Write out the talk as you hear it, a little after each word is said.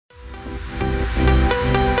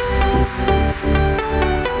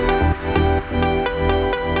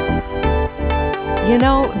You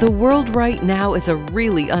know, the world right now is a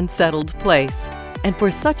really unsettled place. And for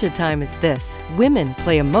such a time as this, women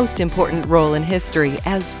play a most important role in history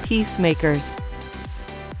as peacemakers.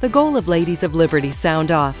 The goal of Ladies of Liberty Sound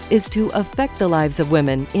Off is to affect the lives of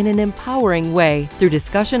women in an empowering way through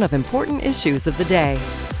discussion of important issues of the day.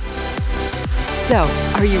 So,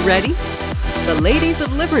 are you ready? The Ladies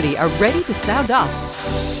of Liberty are ready to sound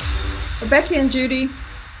off. Becky and Judy,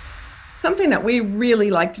 something that we really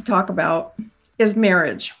like to talk about is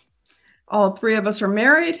marriage. All three of us are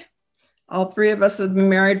married. All three of us have been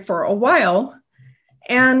married for a while.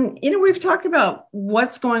 And, we've talked about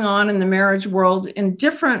what's going on in the marriage world in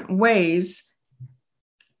different ways.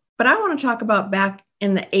 But I want to talk about back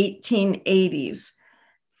in the 1880s.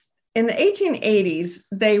 In the 1880s,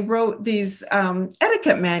 they wrote these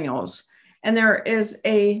etiquette manuals. And there is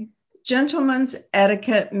a gentleman's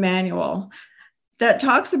etiquette manual that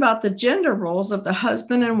talks about the gender roles of the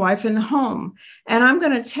husband and wife in the home. And I'm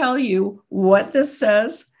going to tell you what this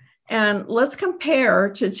says. And let's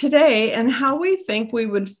compare to today and how we think we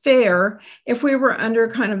would fare if we were under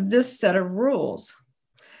kind of this set of rules.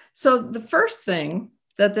 So the first thing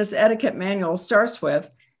that this etiquette manual starts with,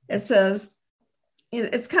 it says,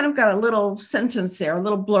 it's kind of got a little sentence there, a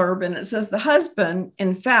little blurb, and it says, the husband,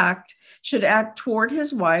 in fact, should act toward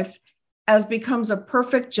his wife as becomes a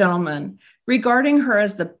perfect gentleman, regarding her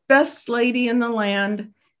as the best lady in the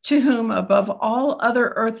land, to whom above all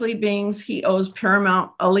other earthly beings he owes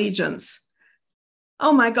paramount allegiance.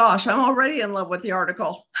 Oh my gosh, I'm already in love with the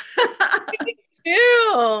article. Ew,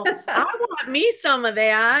 I want me some of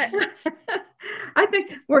that. I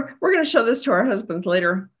think we're going to show this to our husbands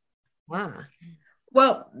later. Wow.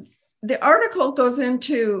 Well, the article goes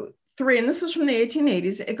into three, and this is from the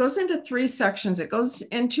 1880s. It goes into three sections. It goes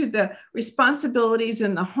into the responsibilities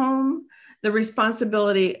in the home, the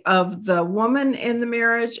responsibility of the woman in the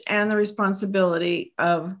marriage, and the responsibility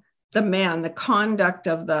of the man, the conduct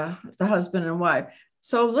of the husband and wife.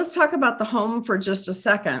 So let's talk about the home for just a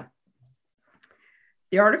second.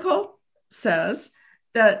 The article says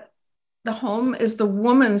that the home is the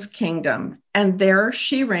woman's kingdom, and there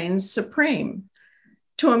she reigns supreme.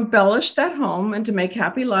 To embellish that home and to make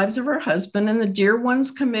happy lives of her husband and the dear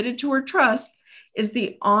ones committed to her trust is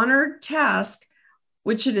the honored task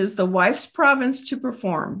which it is the wife's province to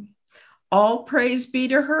perform. All praise be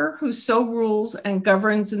to her who so rules and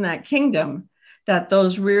governs in that kingdom, that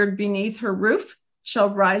those reared beneath her roof shall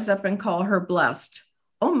rise up and call her blessed.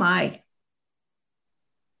 Oh my.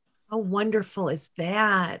 How wonderful is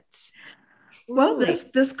that? Well,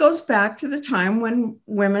 this goes back to the time when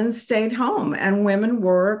women stayed home and women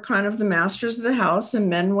were kind of the masters of the house and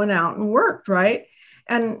men went out and worked, right?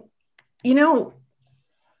 And,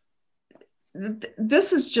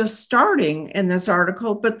 this is just starting in this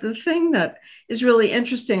article, but the thing that is really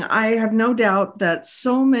interesting, I have no doubt that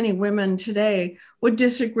so many women today would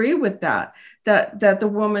disagree with that the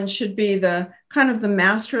woman should be the kind of the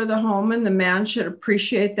master of the home and the man should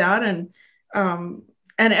appreciate that.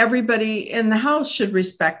 And everybody in the house should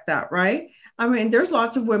respect that, right? I mean, there's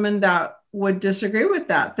lots of women that would disagree with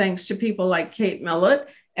that, thanks to people like Kate Millett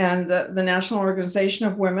and the National Organization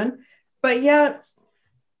of Women. But yet,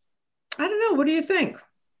 I don't know. What do you think?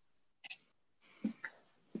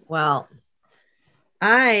 Well,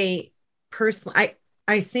 I personally,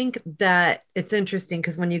 I think that it's interesting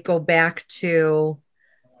because when you go back to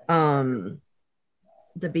the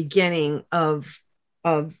beginning of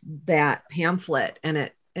that pamphlet,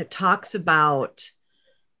 and it talks about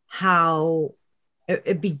how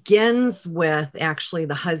it begins with actually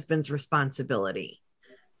the husband's responsibility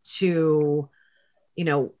to,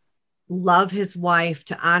 love his wife,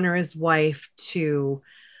 to honor his wife, to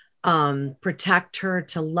protect her,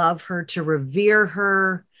 to love her, to revere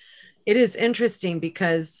her. It is interesting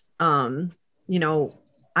because, I'm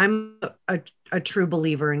a true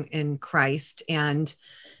believer in Christ, and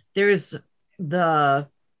there's the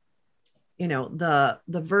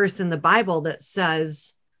verse in the Bible that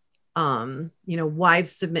says,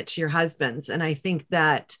 wives, submit to your husbands. And I think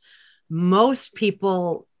that most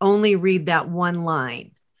people only read that one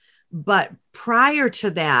line. But prior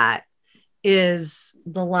to that is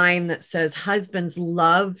the line that says, husbands,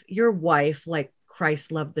 love your wife like Christ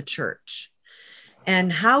loved the church.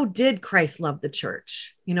 And how did Christ love the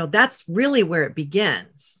church? That's really where it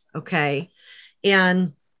begins. Okay.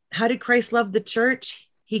 And how did Christ love the church?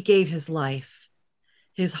 He gave his life,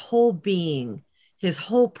 his whole being, his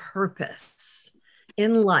whole purpose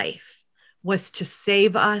in life was to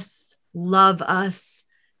save us, love us,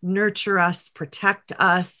 nurture us, protect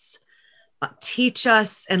us, teach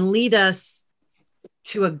us, and lead us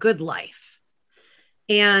to a good life.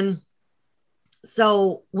 And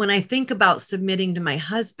So when I think about submitting to my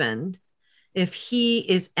husband, if he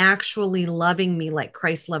is actually loving me like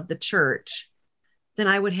Christ loved the church, then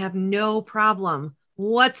I would have no problem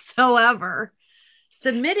whatsoever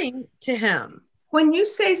submitting to him. When you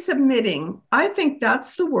say submitting, I think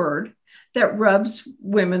that's the word that rubs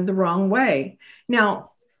women the wrong way.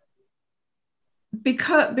 Now,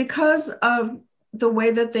 because of the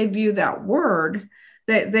way that they view that word,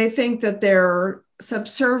 they think that they're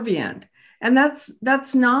subservient. And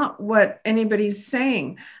that's not what anybody's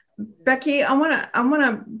saying. Becky, I want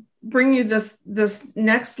to bring you this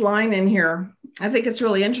next line in here. I think it's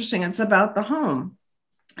really interesting. It's about the home.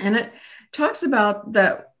 And it talks about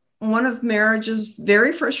that one of marriage's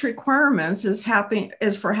very first requirements is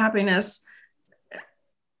for happiness,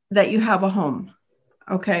 that you have a home.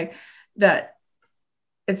 Okay. That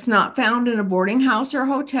it's not found in a boarding house or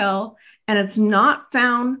hotel, and it's not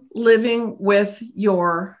found living with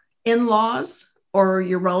your in-laws or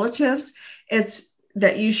your relatives. It's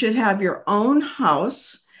that you should have your own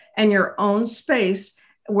house and your own space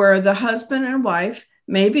where the husband and wife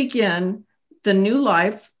may begin the new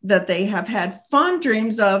life that they have had fond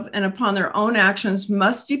dreams of, and upon their own actions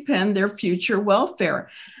must depend their future welfare.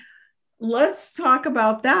 Let's talk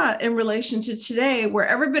about that in relation to today, where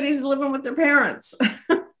everybody's living with their parents.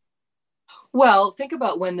 Well, think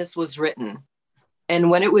about when this was written.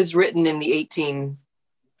 And when it was written in the 1800s,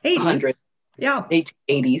 80s. Yeah.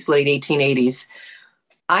 1880s, late 1880s,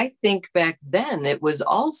 I think back then it was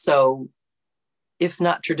also, if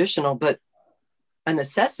not traditional, but a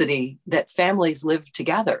necessity that families live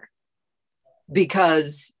together.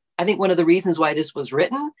 Because I think one of the reasons why this was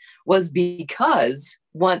written was because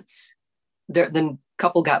once the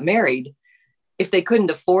couple got married, if they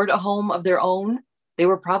couldn't afford a home of their own, they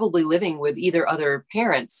were probably living with either other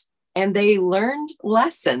parents, and they learned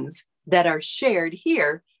lessons that are shared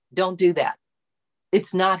here. Don't do that.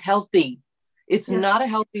 It's not healthy. It's not a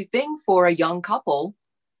healthy thing for a young couple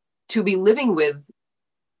to be living with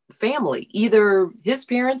family, either his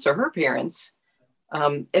parents or her parents.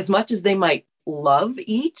 As much as they might love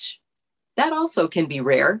each, that also can be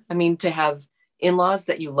rare. I mean, to have in-laws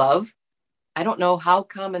that you love, I don't know how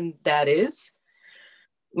common that is.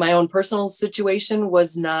 My own personal situation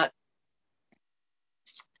was not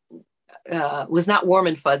warm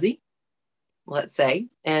and fuzzy, let's say.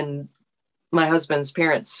 And my husband's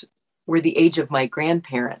parents were the age of my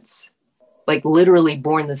grandparents, like literally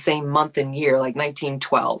born the same month and year, like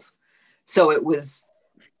 1912. So it was,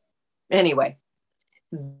 anyway,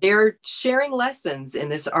 they're sharing lessons in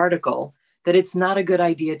this article that it's not a good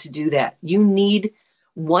idea to do that. You need,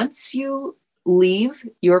 once you leave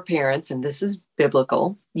your parents, and this is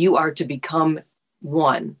biblical, you are to become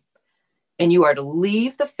one, and you are to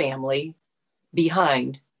leave the family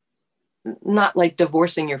behind, not like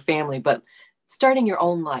divorcing your family, but starting your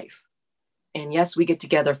own life. And yes, we get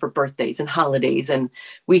together for birthdays and holidays, and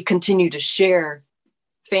we continue to share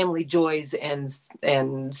family joys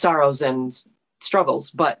and sorrows and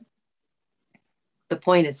struggles. But the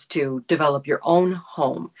point is to develop your own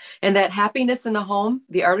home. And that happiness in the home,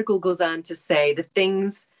 the article goes on to say the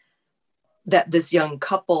things that this young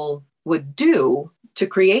couple would do to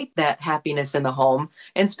create that happiness in the home,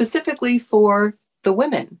 and specifically for the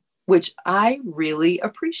women, which I really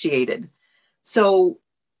appreciated. So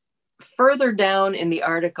further down in the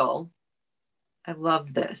article, I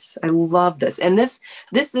love this. And this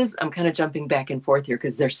is, I'm kind of jumping back and forth here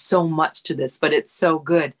because there's so much to this, but it's so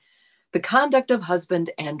good. The conduct of husband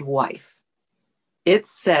and wife. It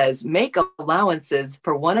says, make allowances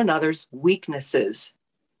for one another's weaknesses,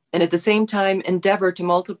 and at the same time, endeavor to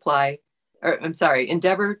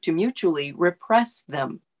mutually repress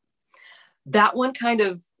them. That one kind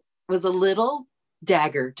of was a little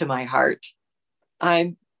dagger to my heart.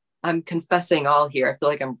 I'm confessing all here. I feel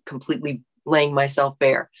like I'm completely laying myself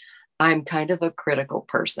bare. I'm kind of a critical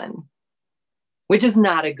person, which is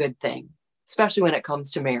not a good thing, especially when it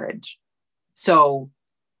comes to marriage. So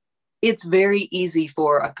it's very easy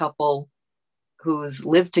for a couple who's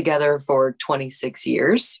lived together for 26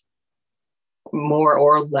 years, more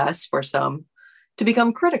or less for some, to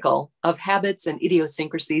become critical of habits and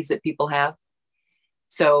idiosyncrasies that people have.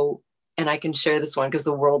 So, and I can share this one because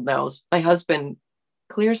the world knows, my husband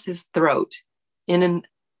clears his throat in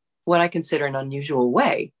what I consider an unusual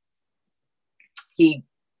way. He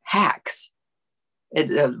hacks.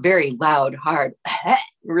 It's a very loud, hard,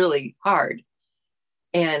 really hard.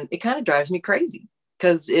 And it kind of drives me crazy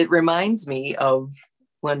because it reminds me of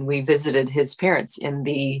when we visited his parents in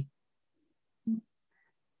the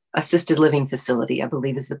assisted living facility, I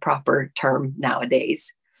believe is the proper term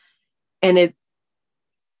nowadays. And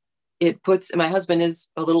it puts, my husband is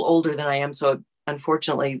a little older than I am, so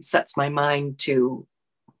unfortunately sets my mind to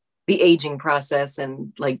the aging process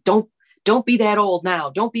and like, don't be that old now.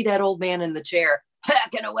 Don't be that old man in the chair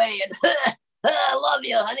hacking away and I love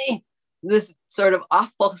you, honey. This sort of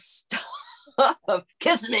awful stuff.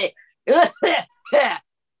 Kiss me.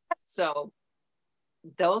 So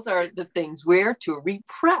those are the things we're to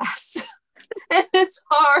repress. And it's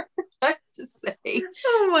hard to say.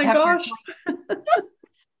 Oh my gosh.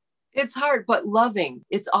 It's hard, but loving.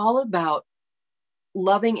 It's all about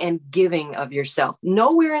loving and giving of yourself.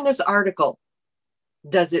 Nowhere in this article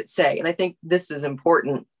does it say, and I think this is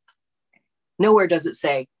important, nowhere does it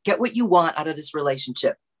say, get what you want out of this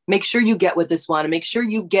relationship. Make sure you get what this one, and make sure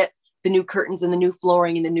you get the new curtains and the new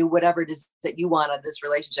flooring and the new whatever it is that you want out of this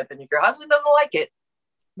relationship. And if your husband doesn't like it,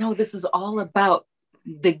 no, this is all about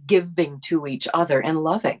the giving to each other and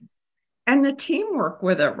loving. And the teamwork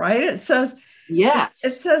with it, right? It says, yes.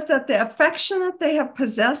 It says that the affection that they have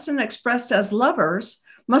possessed and expressed as lovers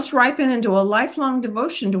must ripen into a lifelong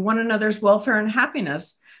devotion to one another's welfare and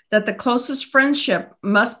happiness, that the closest friendship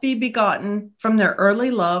must be begotten from their early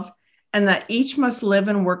love, and that each must live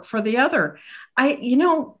and work for the other.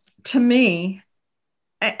 To me,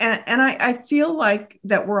 and I feel like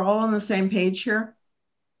that we're all on the same page here.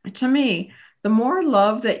 To me, the more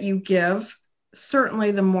love that you give,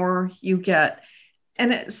 certainly the more you get.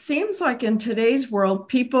 And it seems like in today's world,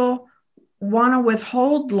 people want to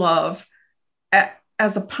withhold love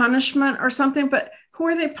as a punishment or something, but who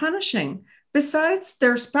are they punishing? Besides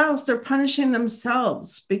their spouse, they're punishing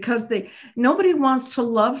themselves because nobody wants to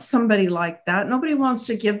love somebody like that. Nobody wants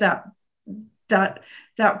to give that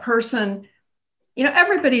person,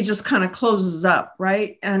 everybody just kind of closes up,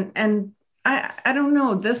 right? And I don't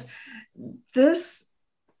know, this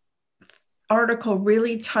article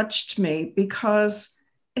really touched me because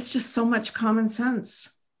it's just so much common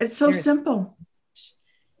sense. It's so simple.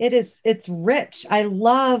 It's rich. I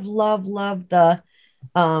love the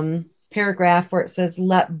paragraph where it says,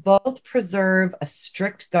 let both preserve a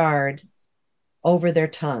strict guard over their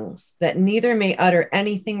tongues, that neither may utter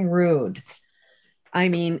anything rude. I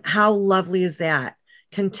mean, how lovely is that?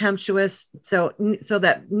 Contemptuous, so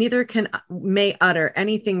that neither may utter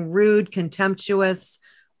anything rude, contemptuous,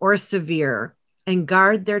 or severe, and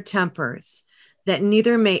guard their tempers, that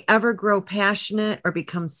neither may ever grow passionate or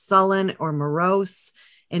become sullen or morose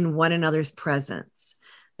in one another's presence.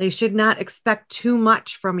 They should not expect too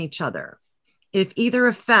much from each other. If either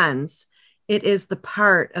offends, it is the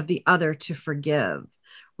part of the other to forgive,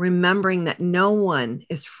 remembering that no one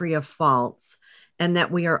is free of faults and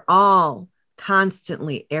that we are all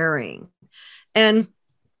constantly erring. And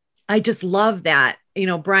I just love that,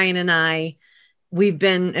 Brian and I, we've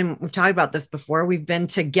talked about this before, we've been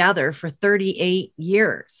together for 38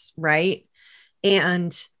 years, right?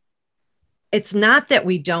 And it's not that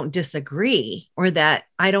we don't disagree or that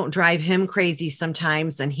I don't drive him crazy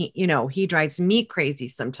sometimes and he drives me crazy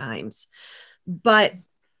sometimes. But,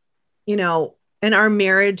 in our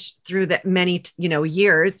marriage through that many,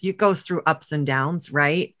 years, it goes through ups and downs,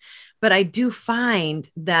 right? But I do find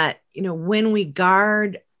that, when we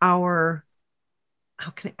guard our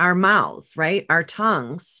mouths, right? Our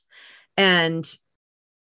tongues, and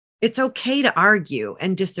it's okay to argue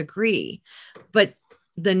and disagree, but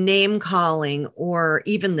the name calling or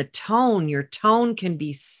even the tone,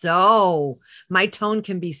 my tone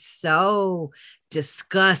can be so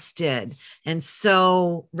disgusted and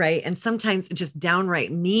so, right. And sometimes just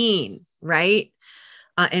downright mean, right.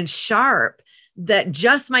 And sharp, that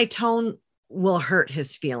just my tone will hurt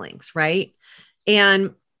his feelings. Right.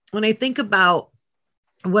 And when I think about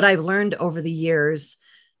what I've learned over the years,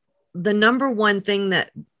 the number one thing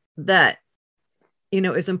that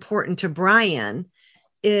is important to Brian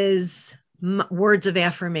is words of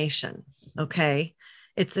affirmation. Okay.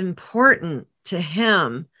 It's important to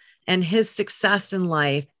him and his success in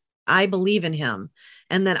life. I believe in him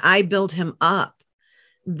and that I build him up,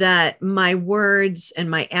 that my words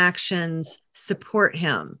and my actions support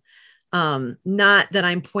him. Not that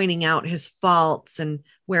I'm pointing out his faults and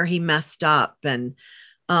where he messed up and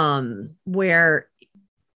where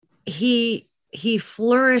he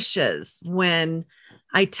flourishes when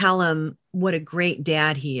I tell him what a great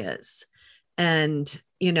dad he is. And,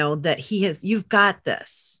 that you've got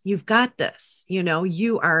this, you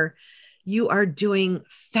are doing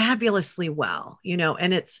fabulously well,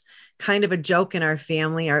 and it's kind of a joke in our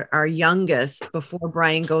family. Our youngest, before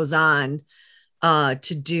Brian goes on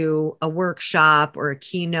to do a workshop or a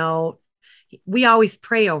keynote, we always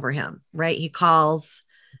pray over him, right? He calls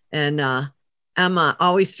and Emma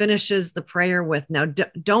always finishes the prayer with, now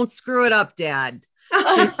don't screw it up, Dad.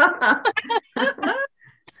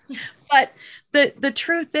 But the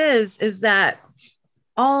truth is that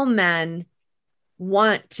all men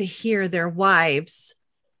want to hear their wives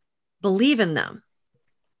believe in them,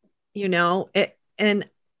 and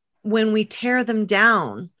when we tear them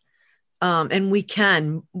down, and we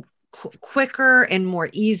can quicker and more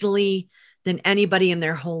easily than anybody in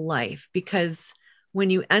their whole life, because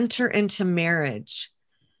when you enter into marriage,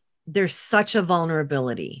 there's such a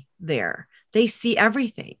vulnerability there. They see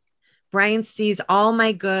everything. Brian sees all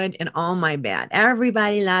my good and all my bad.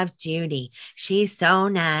 Everybody loves Judy. She's so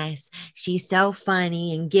nice. She's so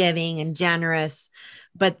funny and giving and generous.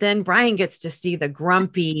 But then Brian gets to see the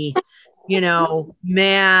grumpy,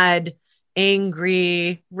 mad,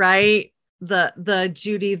 angry, right? The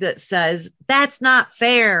Judy that says, that's not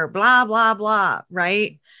fair, blah, blah, blah,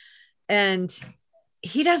 right? And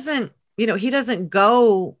he doesn't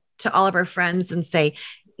go to all of our friends and say,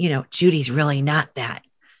 Judy's really not that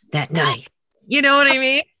nice. You know what I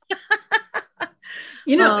mean?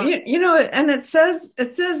 And it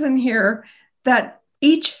says in here that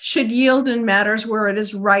each should yield in matters where it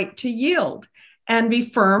is right to yield, and be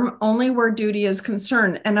firm only where duty is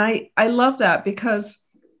concerned. And I love that, because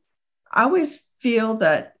I always feel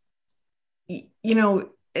that,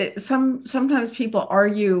 sometimes people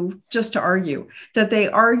argue just to argue, that they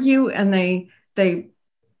argue and they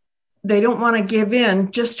don't want to give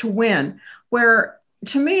in just to win, where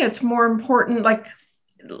to me, it's more important. Like,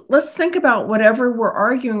 let's think about whatever we're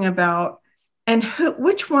arguing about and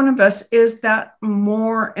which one of us is that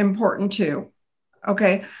more important to,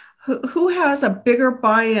 okay? Who has a bigger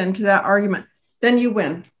buy-in to that argument? Then you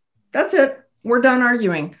win. That's it. We're done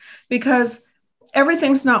arguing, because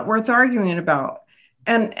everything's not worth arguing about.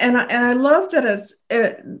 And I love that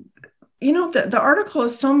the article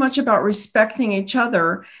is so much about respecting each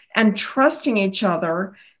other and trusting each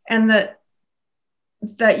other, and that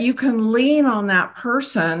you can lean on that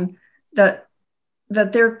person, that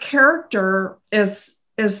their character is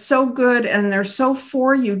so good and they're so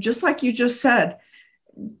for you, just like you just said,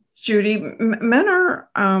 Judy. Men are,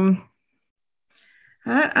 I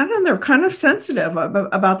don't know, they're kind of sensitive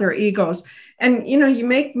about their egos. And, you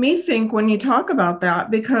make me think when you talk about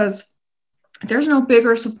that, because there's no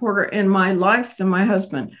bigger supporter in my life than my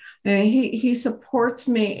husband. And he supports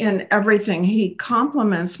me in everything. He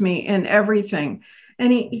compliments me in everything.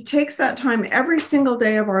 And he takes that time every single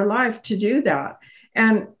day of our life to do that.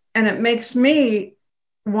 And it makes me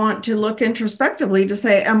want to look introspectively to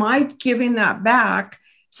say, am I giving that back?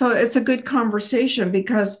 So it's a good conversation,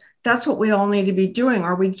 because that's what we all need to be doing.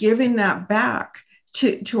 Are we giving that back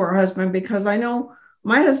to our husband? Because I know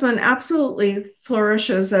my husband absolutely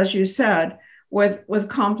flourishes, as you said, with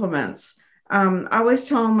compliments. I always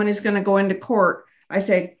tell him when he's going to go into court, I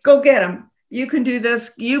say, go get him. You can do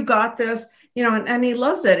this. You got this. And he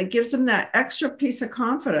loves it. It gives him that extra piece of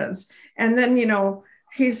confidence. And then,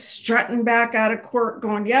 he's strutting back out of court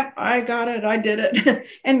going, yep, I got it. I did it.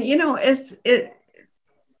 And,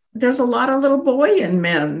 there's a lot of little boy in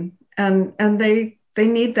men, and they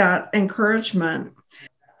need that encouragement.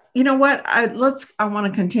 You know what? I want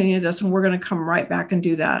to continue this, and we're going to come right back and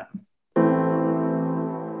do that.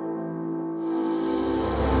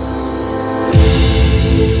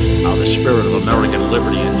 How the spirit of American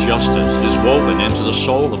liberty and justice is woven into the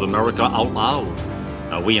soul of America out loud.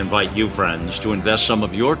 We invite you, friends, to invest some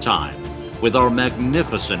of your time with our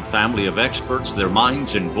magnificent family of experts, their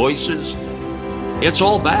minds and voices. It's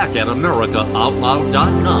all back at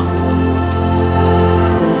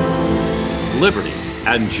AmericaOutloud.com. Liberty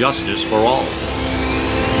and justice for all.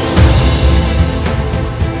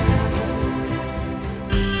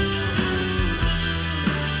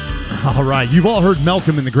 All right, you've all heard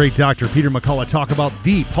Malcolm and the great Dr. Peter McCullough talk about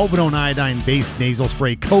the povidone iodine-based nasal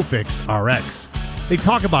spray Cofix RX. They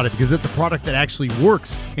talk about it because it's a product that actually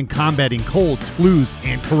works in combating colds, flus,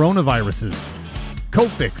 and coronaviruses.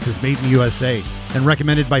 Cofix is made in the USA and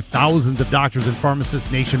recommended by thousands of doctors and pharmacists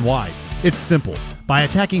nationwide. It's simple. By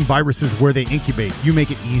attacking viruses where they incubate, you make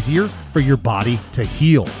it easier for your body to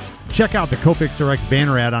heal. Check out the Cofix RX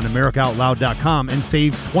banner ad on AmericaOutloud.com and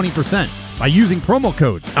save 20% by using promo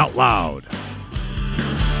code OUTLOUD.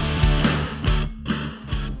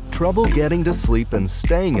 Trouble getting to sleep and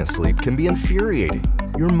staying asleep can be infuriating.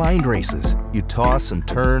 Your mind races. You toss and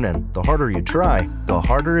turn, and the harder you try, the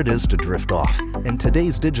harder it is to drift off. And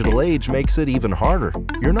today's digital age makes it even harder.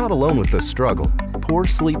 You're not alone with this struggle. Poor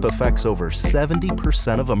sleep affects over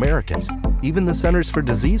 70% of Americans. Even the Centers for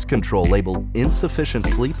Disease Control labeled insufficient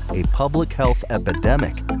sleep a public health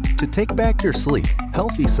epidemic. To take back your sleep,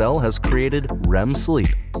 Healthy Cell has created REM Sleep,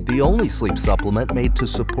 the only sleep supplement made to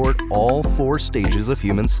support all 4 stages of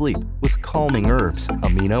human sleep with calming herbs,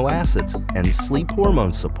 amino acids, and sleep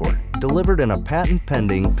hormone support, delivered in a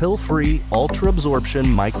patent-pending, pill-free, ultra-absorption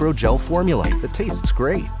microgel formula that tastes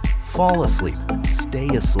great. Fall asleep, stay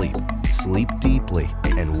asleep, sleep deeply,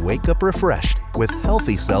 and wake up refreshed with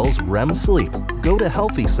Healthy Cell's REM Sleep. Go to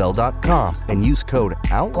healthycell.com and use code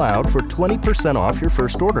OUTLOUD for 20% off your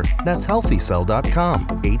first order. That's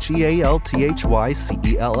healthycell.com,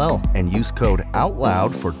 HEALTHYCELL, and use code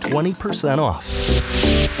OUTLOUD for 20% off.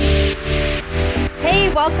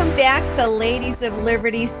 Hey, welcome back to Ladies of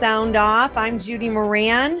Liberty Sound Off. I'm Judy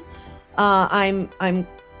Moran. I'm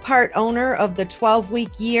part owner of the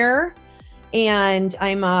 12-week year, and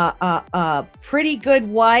I'm a pretty good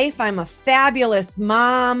wife. I'm a fabulous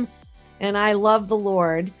mom, and I love the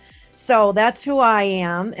Lord. So that's who I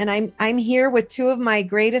am. And I'm here with 2 of my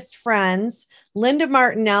greatest friends, Linda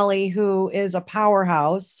Martinelli, who is a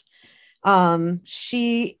powerhouse.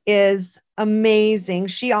 She is amazing.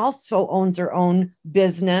 She also owns her own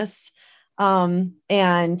business.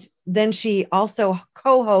 And then she also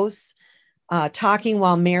co-hosts Talking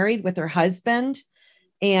While Married with her husband.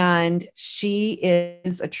 And she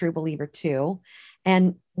is a true believer too.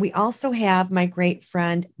 And we also have my great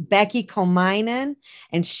friend, Becky Komainen,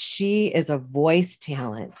 and she is a voice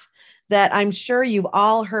talent that I'm sure you've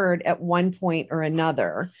all heard at one point or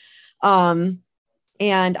another. And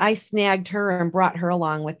I snagged her and brought her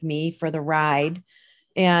along with me for the ride.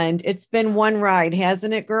 And it's been one ride,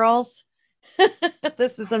 hasn't it, girls?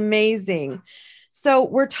 This is amazing. So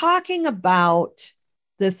we're talking about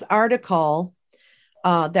this article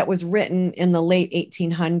that was written in the late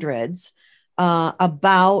 1800s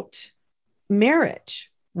about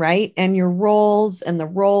marriage, right? And your roles and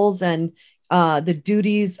the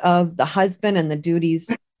duties of the husband and the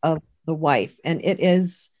duties of the wife. And it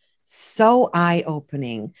is so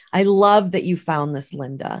eye-opening. I love that you found this,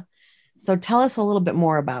 Linda. So tell us a little bit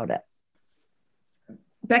more about it.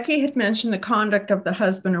 Becky had mentioned the conduct of the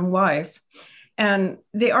husband and wife. And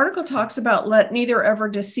the article talks about let neither ever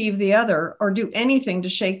deceive the other or do anything to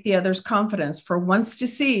shake the other's confidence. For once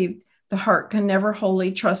deceived, the heart can never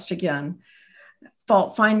wholly trust again.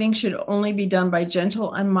 Fault finding should only be done by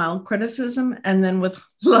gentle and mild criticism, and then with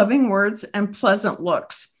loving words and pleasant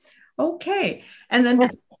looks. Okay. And then,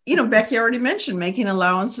 Becky already mentioned making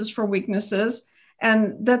allowances for weaknesses,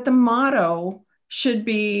 and that the motto should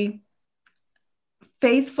be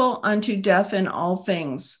faithful unto death in all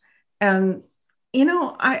things. And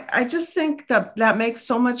I just think that makes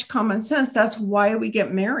so much common sense. That's why we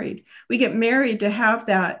get married. We get married to have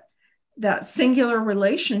that singular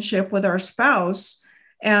relationship with our spouse.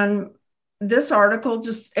 And this article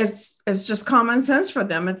it's just common sense for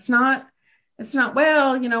them. It's not,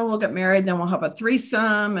 well, we'll get married, then we'll have a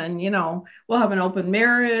threesome, and, we'll have an open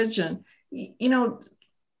marriage. And,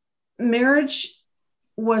 marriage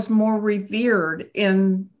was more revered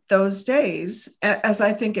in those days, as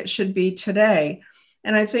I think it should be today.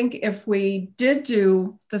 And I think if we did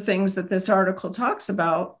do the things that this article talks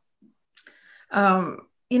about,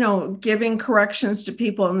 giving corrections to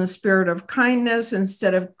people in the spirit of kindness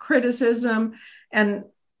instead of criticism, and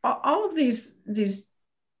all of these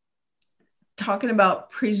talking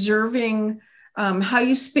about preserving how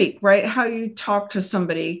you speak, right? How you talk to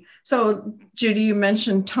somebody. So Judy, you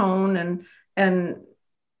mentioned tone, and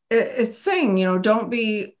it's saying, don't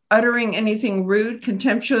be uttering anything rude,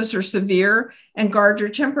 contemptuous, or severe, and guard your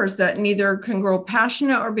tempers, that neither can grow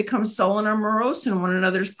passionate or become sullen or morose in one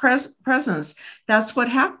another's presence. That's what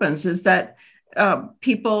happens, is that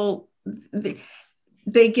people, they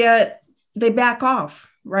back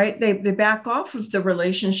off, right? They back off of the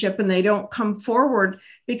relationship, and they don't come forward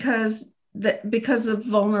because of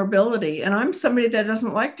vulnerability. And I'm somebody that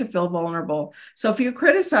doesn't like to feel vulnerable. So if you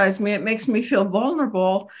criticize me, it makes me feel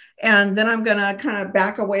vulnerable, and then I'm going to kind of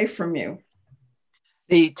back away from you.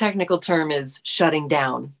 The technical term is shutting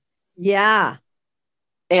down. Yeah.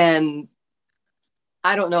 And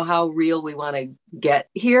I don't know how real we want to get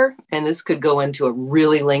here. And this could go into a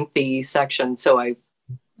really lengthy section. So I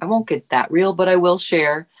won't get that real, but I will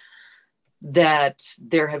share that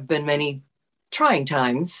there have been many trying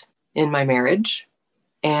times in my marriage,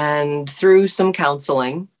 and through some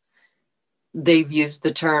counseling, they've used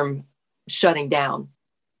the term shutting down.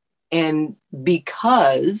 And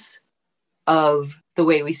because of the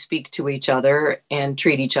way we speak to each other and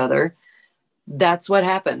treat each other, that's what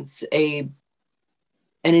happens. An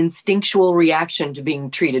instinctual reaction to being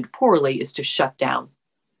treated poorly is to shut down.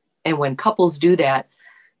 And when couples do that,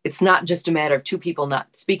 it's not just a matter of two people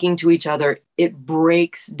not speaking to each other. It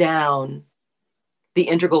breaks down the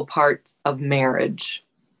integral part of marriage,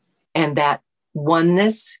 and that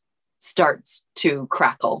oneness starts to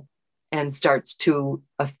crackle and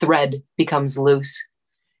a thread becomes loose.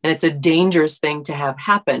 And it's a dangerous thing to have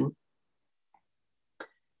happen.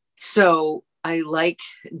 So I like,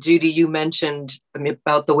 Judy, you mentioned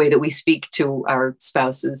about the way that we speak to our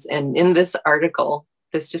spouses. And in this article,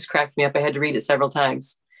 this just cracked me up. I had to read it several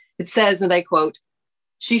times. It says, and I quote,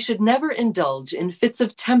 "She should never indulge in fits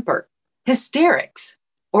of temper, hysterics,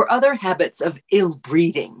 or other habits of ill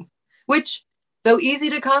breeding, which, though easy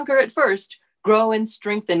to conquer at first, grow and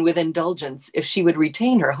strengthen with indulgence if she would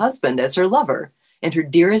retain her husband as her lover and her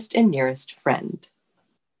dearest and nearest friend."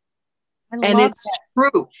 And it's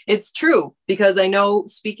true. It's true, because I know,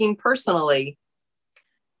 speaking personally,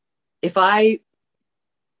 if I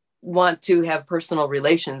want to have personal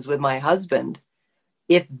relations with my husband,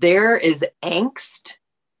 if there is angst,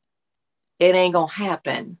 it ain't gonna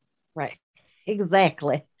happen. Right.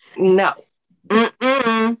 Exactly. No.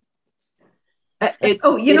 Mm-mm.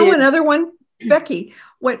 You know, another one, Becky,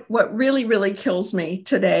 what really, really kills me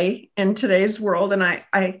today in today's world, and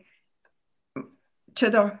I to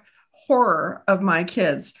the horror of my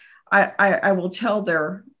kids, I will tell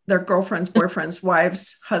their girlfriends, boyfriends,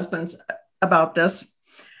 wives, husbands about this.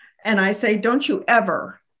 And I say, don't you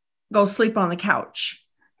ever go sleep on the couch.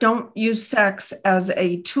 Don't use sex as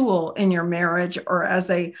a tool in your marriage or as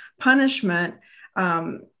a punishment.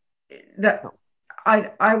 That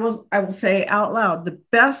I will say out loud, the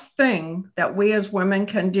best thing that we as women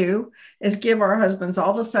can do is give our husbands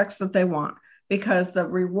all the sex that they want, because the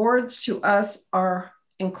rewards to us are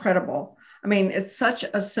incredible. I mean, it's such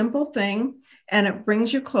a simple thing and it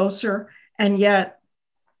brings you closer. And yet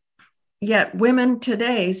women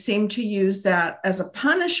today seem to use that as a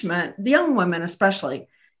punishment, the young women especially,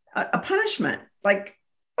 a punishment, like,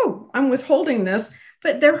 oh, I'm withholding this,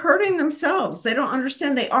 but they're hurting themselves. They don't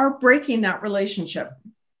understand they are breaking that relationship.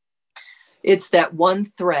 It's that one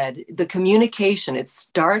thread, the communication. It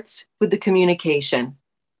starts with the communication,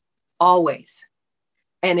 always.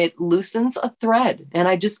 And it loosens a thread. And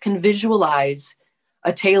I just can visualize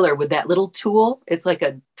a tailor with that little tool. It's like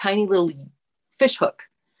a tiny little fish hook.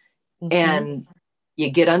 Mm-hmm. And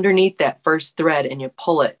you get underneath that first thread and you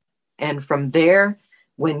pull it. And from there,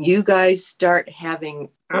 when you guys start having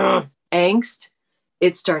angst,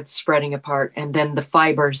 it starts spreading apart. And then the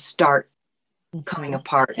fibers start coming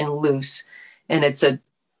apart and loose. And it's a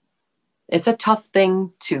tough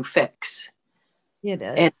thing to fix. It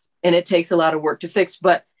is. And it takes a lot of work to fix.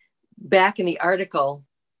 But back in the article,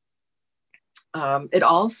 it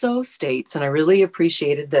also states, and I really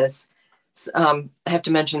appreciated this, I have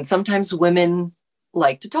to mention, sometimes women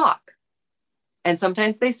like to talk, and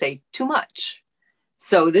sometimes they say too much.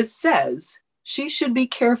 So this says she should be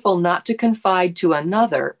careful not to confide to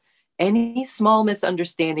another any small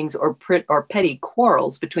misunderstandings or petty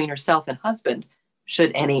quarrels between herself and husband,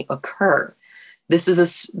 should any occur. This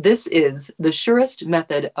is the surest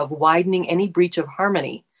method of widening any breach of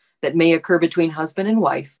harmony that may occur between husband and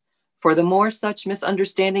wife, for the more such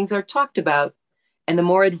misunderstandings are talked about and the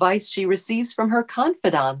more advice she receives from her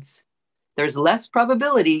confidants, there's less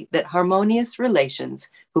probability that harmonious relations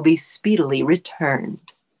will be speedily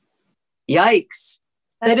returned. Yikes.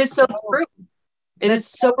 That is so true. It is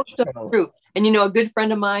so true. And a good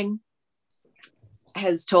friend of mine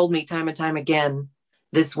has told me time and time again,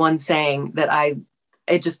 this one saying that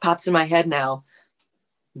it just pops in my head now: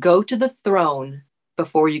 go to the throne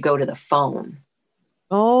before you go to the phone.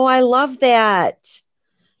 Oh, I love that.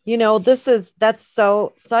 That's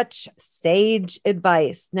such sage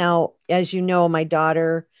advice. Now, as you know, my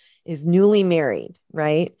daughter is newly married,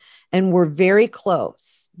 right? And we're very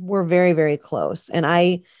close. We're very, very close. And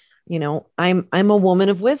I'm a woman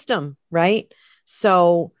of wisdom, right?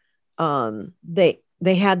 So, they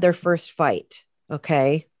had their first fight.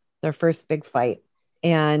 Okay. Their first big fight.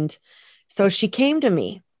 And so she came to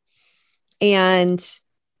me and,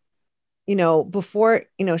 before,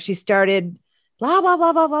 she started blah, blah,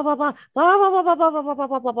 blah, blah, blah, blah, blah, blah, blah, blah, blah, blah, blah, blah,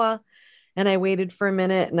 blah, blah, blah. And I waited for a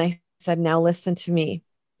minute and I said, now listen to me.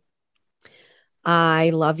 I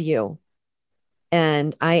love you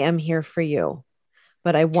and I am here for you,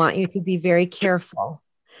 but I want you to be very careful,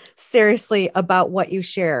 seriously, about what you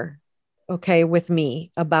share, okay, with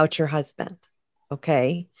me about your husband,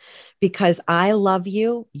 okay? Because I love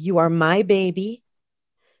you. You are my baby.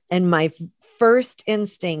 And my first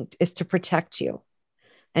instinct is to protect you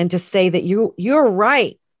and to say that you're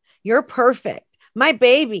right. You're perfect. My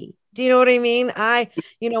baby. Do you know what I mean?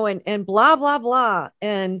 And blah, blah, blah.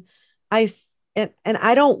 And I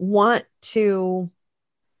don't want to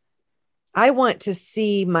I want to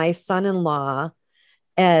see my son-in-law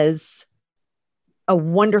as a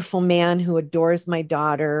wonderful man who adores my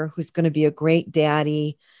daughter, who's going to be a great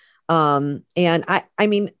daddy. And I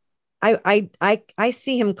mean, I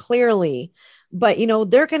see him clearly, but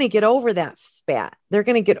they're going to get over that spat. They're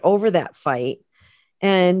going to get over that fight.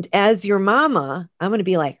 And as your mama, I'm going to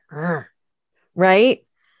be like, right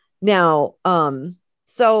now.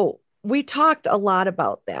 So we talked a lot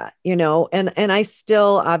about that, and I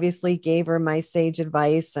still obviously gave her my sage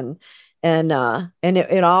advice, and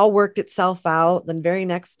it all worked itself out. The very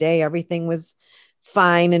next day, everything was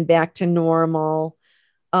fine and back to normal.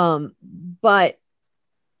 But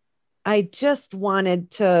I just wanted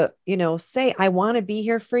to, say, I want to be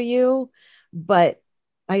here for you, but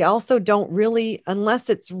I also don't really, unless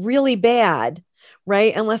it's really bad,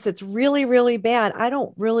 right? Unless it's really, really bad, I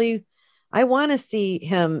want to see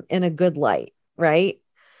him in a good light, right?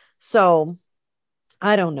 So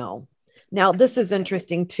I don't know. Now, this is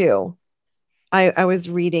interesting too. I was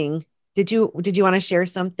reading. Did you want to share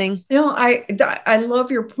something? I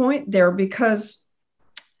love your point there, because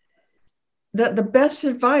the best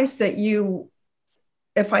advice that you,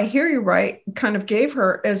 if I hear you right, kind of gave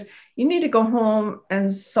her is, you need to go home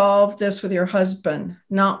and solve this with your husband,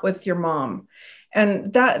 not with your mom.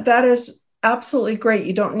 And that is absolutely great.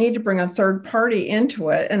 You don't need to bring a third party into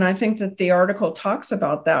it. And I think that the article talks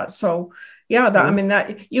about that. So yeah,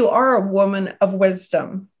 that you are a woman of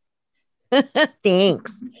wisdom.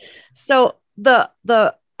 Thanks. So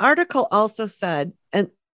the article also said, and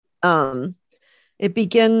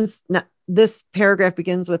this paragraph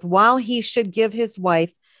begins with, while he should give his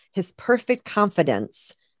wife his perfect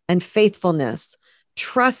confidence and faithfulness,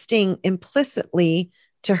 trusting implicitly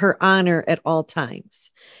to her honor at all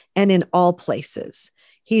times and in all places,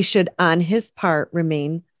 he should on his part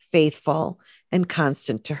remain faithful and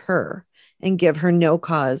constant to her and give her no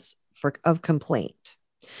cause of complaint.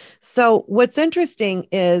 So what's interesting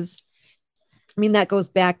is, that goes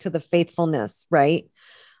back to the faithfulness, right?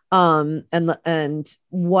 And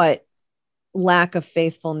what lack of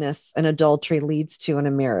faithfulness and adultery leads to in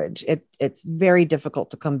a marriage. It's very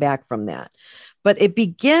difficult to come back from that. But it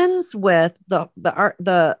begins with the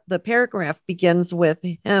paragraph begins with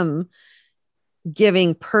him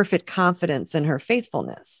giving perfect confidence in her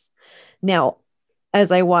faithfulness. Now,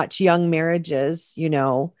 as I watch young marriages,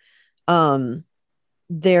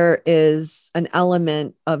 there is an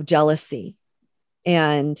element of jealousy,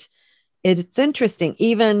 and it's interesting.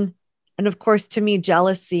 And of course, to me,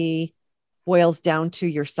 jealousy boils down to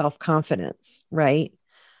your self-confidence, right?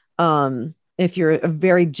 If you're a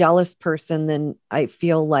very jealous person, then I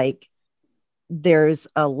feel like there's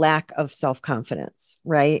a lack of self-confidence,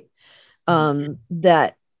 right?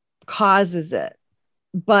 That causes it.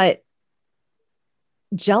 But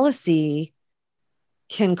jealousy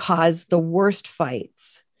can cause the worst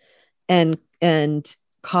fights and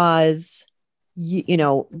cause,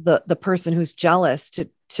 the person who's jealous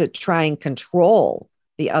to try and control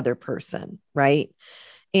the other person, right?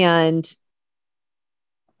 And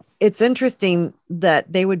it's interesting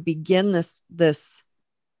that they would begin this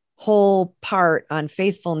whole part on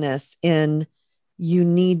faithfulness in, you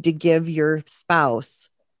need to give your spouse,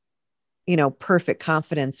 perfect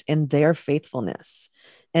confidence in their faithfulness,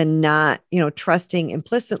 and not, trusting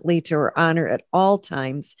implicitly to her honor at all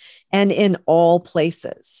times and in all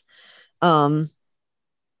places. And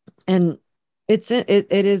it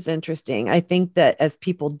is interesting. I think that as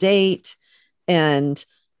people date, and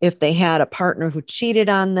if they had a partner who cheated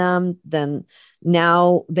on them, then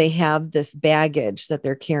now they have this baggage that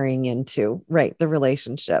they're carrying into, right, the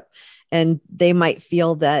relationship. And they might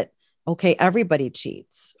feel that, okay, everybody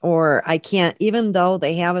cheats, or I can't, even though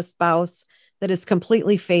they have a spouse that is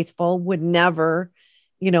completely faithful, would never,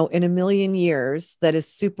 in a million years, that is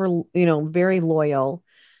super, very loyal.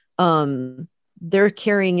 They're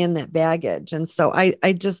carrying in that baggage. And so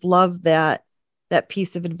I just love that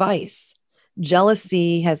piece of advice.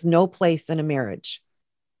 Jealousy has no place in a marriage.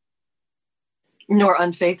 Nor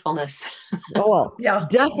unfaithfulness. Oh, well, yeah,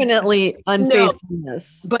 definitely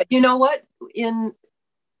unfaithfulness. No, but you know what? In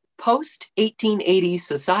post-1880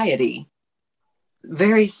 society,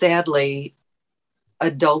 very sadly,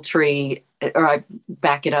 adultery, or I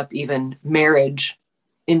back it up, even marriage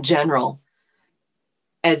in general,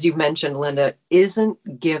 as you've mentioned, Linda,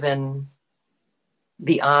 isn't given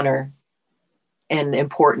the honor and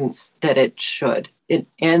importance that it should.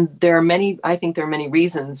 And there are many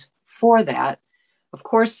reasons for that. Of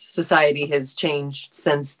course, society has changed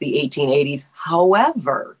since the 1880s.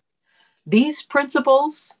 However, these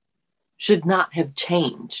principles should not have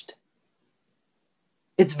changed.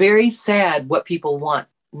 It's very sad what people want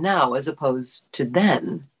now as opposed to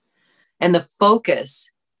then. And the focus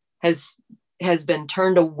has been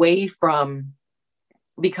turned away from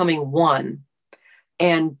becoming one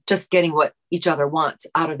and just getting what each other wants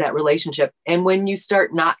out of that relationship. And when you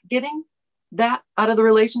start not getting that out of the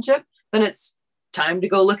relationship, then it's time to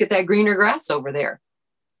go look at that greener grass over there,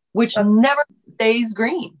 which never stays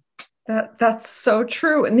green. That's so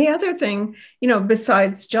true. And the other thing,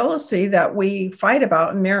 besides jealousy that we fight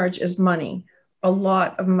about in marriage is money, a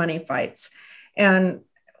lot of money fights. And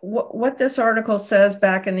what this article says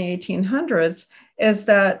back in the 1800s is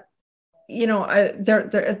that,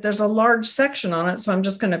 there's a large section on it. So I'm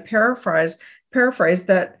just going to paraphrase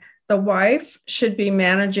that the wife should be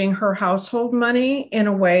managing her household money in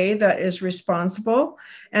a way that is responsible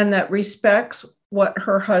and that respects what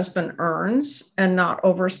her husband earns and not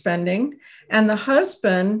overspending. And the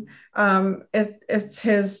husband, it's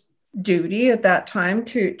his duty at that time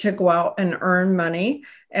to go out and earn money,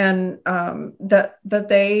 and that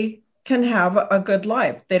they can have a good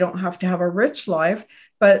life. They don't have to have a rich life,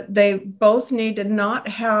 but they both need to not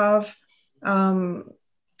have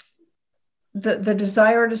the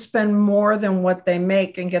desire to spend more than what they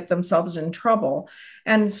make and get themselves in trouble.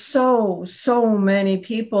 And so many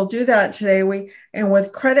people do that today. And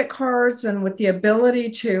with credit cards and with the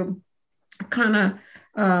ability to kind of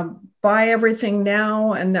buy everything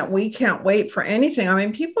now, and that we can't wait for anything. I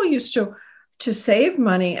mean, people used to save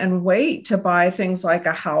money and wait to buy things like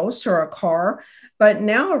a house or a car, but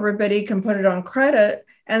now everybody can put it on credit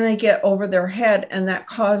and they get over their head, and that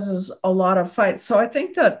causes a lot of fights. So I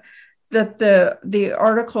think that the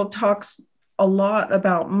article talks a lot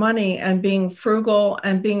about money and being frugal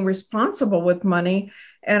and being responsible with money.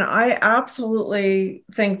 And I absolutely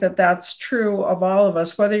think that that's true of all of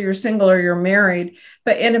us, whether you're single or you're married.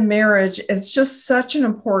 But in a marriage, it's just such an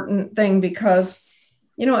important thing because,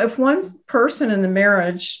 if one person in the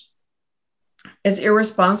marriage is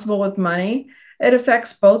irresponsible with money, it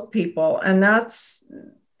affects both people. And that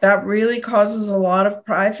really causes a lot of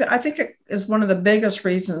pride. I think it is one of the biggest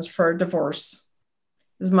reasons for divorce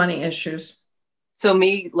is money issues. So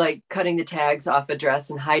me like cutting the tags off a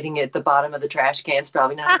dress and hiding it at the bottom of the trash can is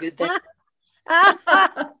probably not a good thing.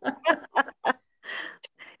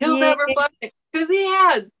 He'll never find it because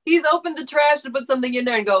he's opened the trash to put something in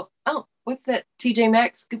there and go, oh, what's that? TJ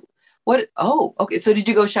Maxx? What? Oh, okay. So did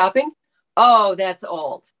you go shopping? Oh, that's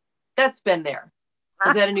old. That's been there.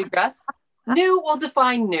 Is that a new dress? New. Well,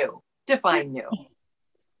 define new. Define new.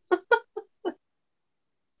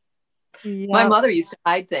 Yep. My mother used to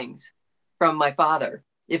hide things from my father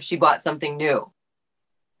if she bought something new.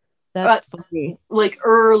 That's funny. Like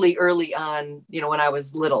early on, when I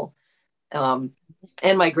was little. And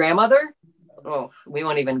my grandmother, we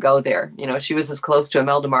won't even go there. She was as close to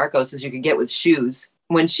Imelda Marcos as you could get with shoes.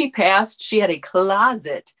 When she passed, she had a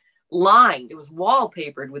closet lined. It was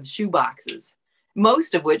wallpapered with shoe boxes,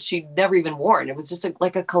 most of which she'd never even worn. It was just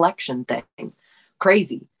like a collection thing.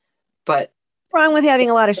 Crazy. But what's wrong with having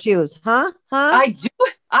a lot of shoes, huh? I do.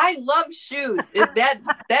 I love shoes.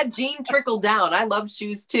 That gene trickled down. I love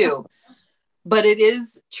shoes too. But it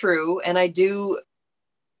is true. And I do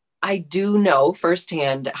know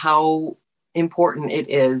firsthand how important it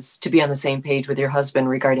is to be on the same page with your husband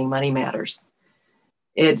regarding money matters.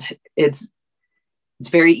 It's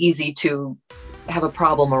very easy to have a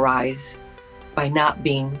problem arise by not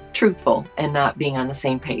being truthful and not being on the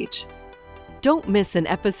same page. Don't miss an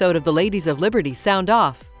episode of the Ladies of Liberty Sound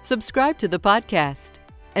Off. Subscribe to the podcast.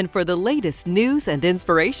 And for the latest news and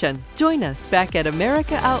inspiration, join us back at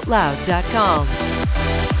AmericaOutloud.com.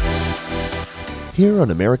 Here on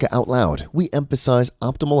America Out Loud, we emphasize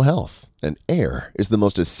optimal health, and air is the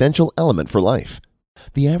most essential element for life.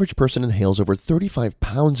 The average person inhales over 35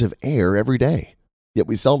 pounds of air every day, yet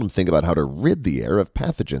we seldom think about how to rid the air of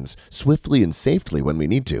pathogens swiftly and safely when we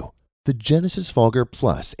need to. The Genesis Fogger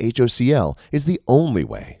Plus HOCl is the only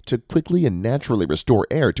way to quickly and naturally restore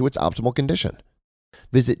air to its optimal condition.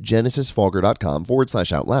 Visit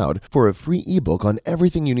genesisfogger.com/outloud for a free ebook on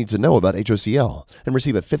everything you need to know about HOCl and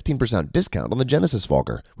receive a 15% discount on the Genesis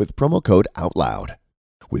Fogger with promo code OUTLOUD.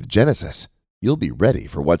 With Genesis, you'll be ready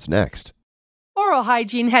for what's next. Oral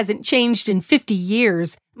hygiene hasn't changed in 50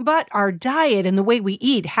 years, but our diet and the way we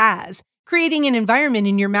eat has, creating an environment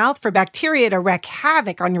in your mouth for bacteria to wreak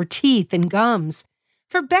havoc on your teeth and gums.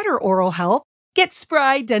 For better oral health, get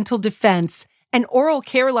Spry Dental Defense, an oral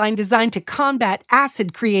care line designed to combat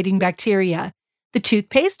acid-creating bacteria. The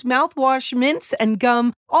toothpaste, mouthwash, mints, and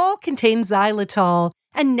gum all contain xylitol,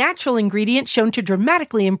 a natural ingredient shown to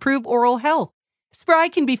dramatically improve oral health. Spry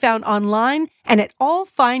can be found online and at all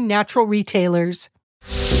fine natural retailers.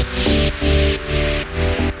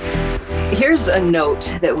 Here's a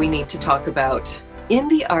note that we need to talk about. In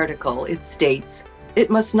the article, it states, "It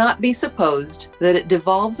must not be supposed that it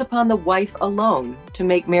devolves upon the wife alone to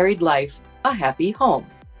make married life a happy home.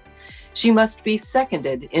 She must be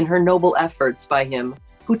seconded in her noble efforts by him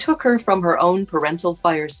who took her from her own parental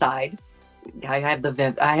fireside." I have the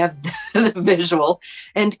visual,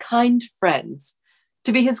 "and kind friends,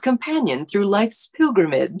 to be his companion through life's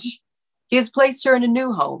pilgrimage. He has placed her in a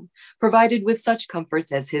new home, provided with such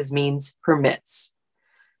comforts as his means permits."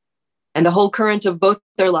 And the whole current of both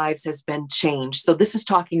their lives has been changed. So this is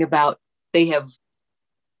talking about they have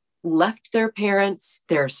left their parents,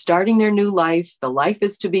 they're starting their new life. The life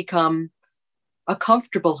is to become a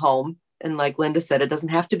comfortable home. And like Linda said, it doesn't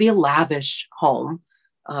have to be a lavish home.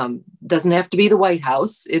 Doesn't have to be the White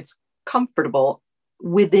House. It's comfortable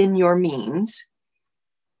within your means.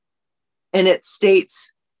 And it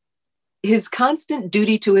states, his constant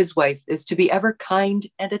duty to his wife is to be ever kind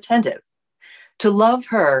and attentive, to love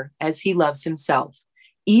her as he loves himself,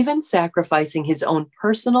 even sacrificing his own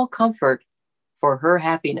personal comfort for her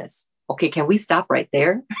happiness. Okay, can we stop right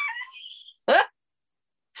there?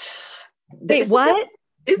 Wait, what?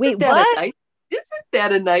 Isn't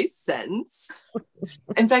that a nice sentence?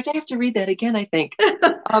 In fact, I have to read that again, I think.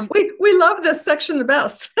 We love this section the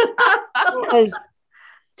best.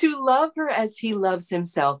 To love her as he loves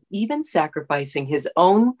himself, even sacrificing his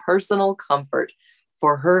own personal comfort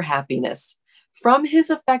for her happiness. From his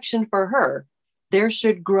affection for her, there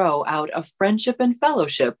should grow out a friendship and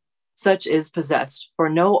fellowship such is possessed for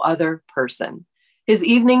no other person. His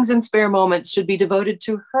evenings and spare moments should be devoted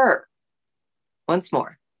to her. Once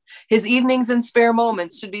more, his evenings and spare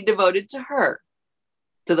moments should be devoted to her,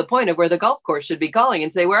 to the point of where the golf course should be calling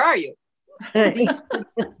and say, "Where are you?"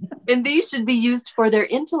 And these should be used for their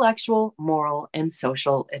intellectual, moral, and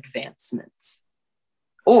social advancements.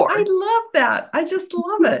 Or I love that. I just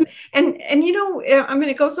love it. And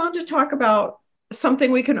it goes on to talk about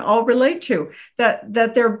something we can all relate to, that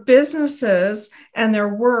their businesses and their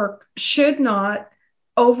work should not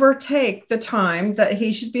overtake the time that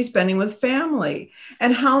he should be spending with family.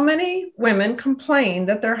 And how many women complain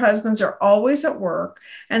that their husbands are always at work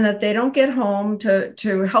and that they don't get home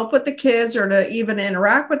to help with the kids or to even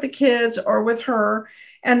interact with the kids or with her.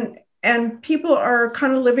 And people are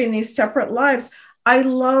kind of living these separate lives. I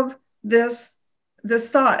love this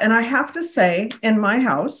thought. And I have to say, in my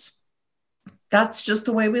house, that's just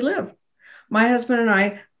the way we live. My husband and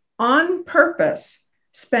I, on purpose,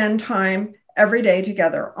 spend time every day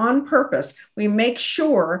together. On purpose, we make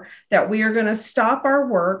sure that we are going to stop our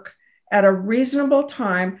work at a reasonable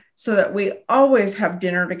time so that we always have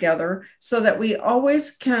dinner together, so that we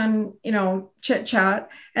always can, chit chat.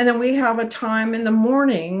 And then we have a time in the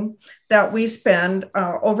morning that we spend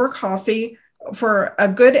over coffee for a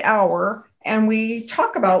good hour, and we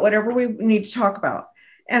talk about whatever we need to talk about.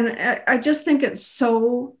 And I just think it's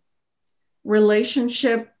so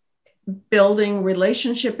relationship building,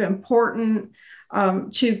 relationship important,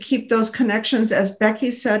 to keep those connections. As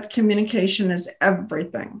Becky said, communication is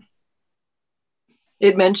everything.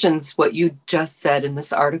 It mentions what you just said in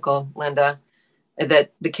this article, Linda,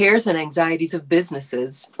 that the cares and anxieties of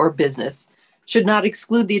business should not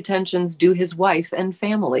exclude the attentions due his wife and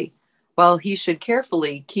family. While he should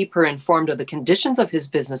carefully keep her informed of the conditions of his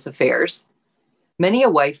business affairs, many a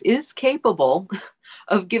wife is capable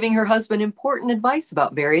of giving her husband important advice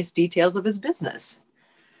about various details of his business.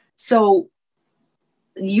 So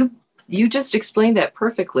you just explained that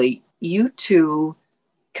perfectly. You two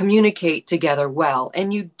communicate together well,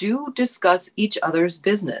 and you do discuss each other's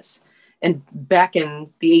business. And back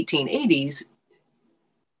in the 1880s,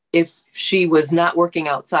 if she was not working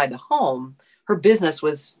outside the home, her business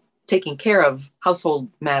was taking care of household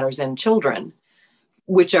matters and children,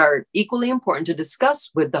 which are equally important to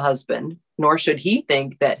discuss with the husband, nor should he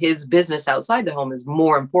think that his business outside the home is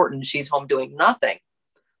more important. She's home doing nothing,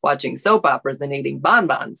 watching soap operas and eating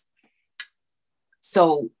bonbons.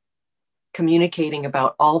 So communicating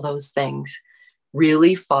about all those things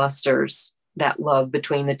really fosters that love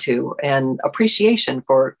between the two and appreciation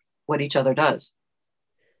for what each other does.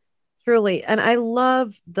 Truly. And I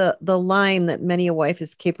love the line that many a wife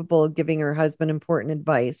is capable of giving her husband important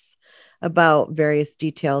advice about various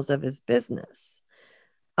details of his business.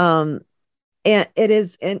 And it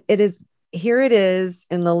is here it is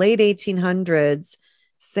in the late 1800s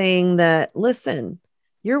saying that, listen,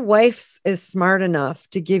 your wife is smart enough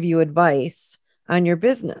to give you advice on your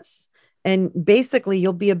business. And basically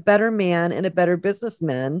you'll be a better man and a better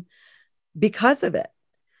businessman because of it.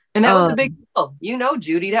 And that was a big deal.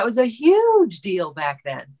 Judy, that was a huge deal back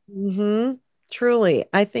then. Mm-hmm. Truly.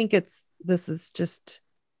 I think this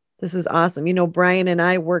is awesome. Brian and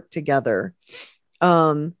I work together.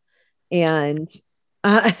 And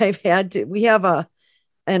I've had to, we have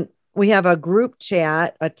a group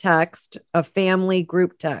chat, a text, a family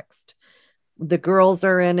group text. The girls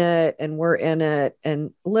are in it and we're in it.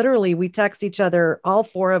 And literally we text each other, all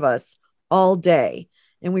four of us, all day.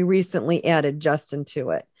 And we recently added Justin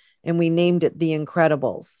to it and we named it The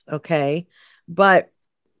Incredibles. Okay. But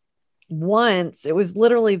once, it was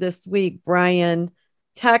literally this week, Brian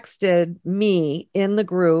texted me in the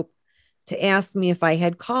group to ask me if I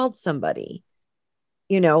had called somebody,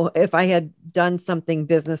 if I had done something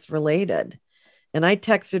business related. And I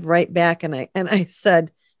texted right back and I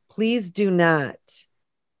said, please do not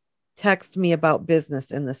text me about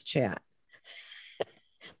business in this chat.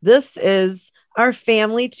 This is our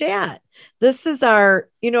family chat. This is our,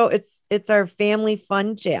 it's our family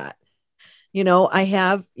fun chat. You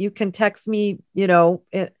can text me,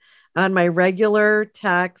 on my regular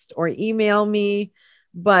text or email me,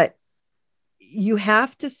 but you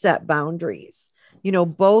have to set boundaries.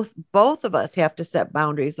 Both of us have to set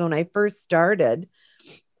boundaries. When I first started,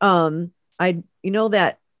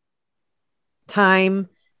 that time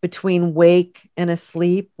between wake and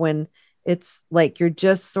asleep when it's like you're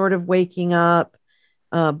just sort of waking up,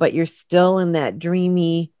 but you're still in that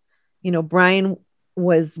dreamy, Brian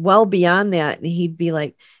was well beyond that. And he'd be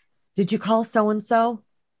like, did you call so-and-so?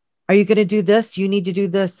 Are you going to do this? You need to do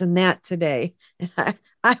this and that today. And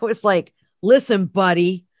I was like, listen,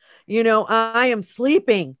 buddy, I am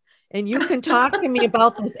sleeping and you can talk to me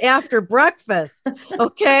about this after breakfast.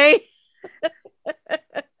 Okay.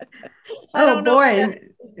 Oh boy.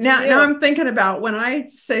 Now I'm thinking about when I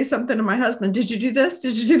say something to my husband, did you do this?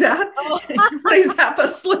 Did you do that? He's half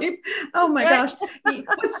asleep. Oh my gosh.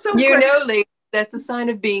 What's so Lee, that's a sign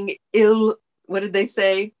of being ill. What did they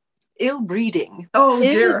say? Ill breeding. Oh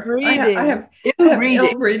dear. I have ill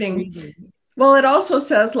breeding. Well, it also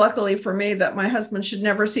says, luckily for me, that my husband should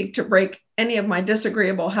never seek to break any of my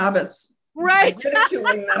disagreeable habits. Right.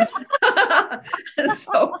 Ridiculing them.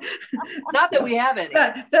 So, not that we have any.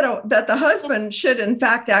 That the husband should, in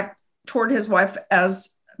fact, act toward his wife as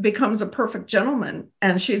becomes a perfect gentleman,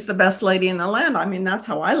 and she's the best lady in the land. I mean, that's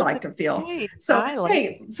how I like to feel.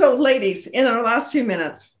 So ladies, in our last few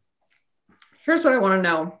minutes, here's what I want to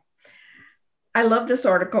know. I love this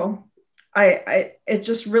article. It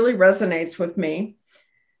just really resonates with me.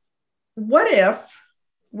 What if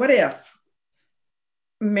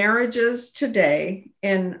marriages today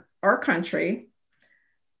in our country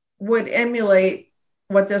would emulate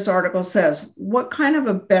what this article says? What kind of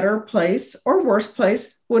a better place or worse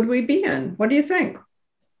place would we be in? What do you think?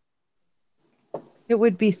 It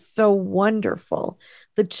would be so wonderful.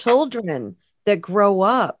 The children that grow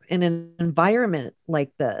up in an environment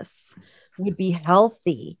like this would be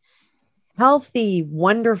healthy,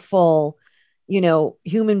 wonderful,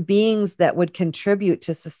 human beings that would contribute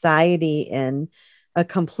to society in a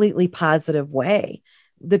completely positive way.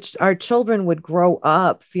 Our children would grow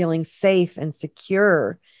up feeling safe and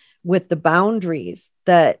secure with the boundaries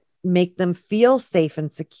that make them feel safe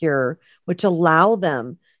and secure, which allow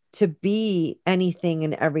them to be anything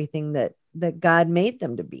and everything that God made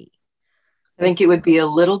them to be. I think it would be a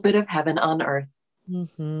little bit of heaven on earth.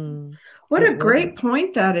 Mm-hmm. What a great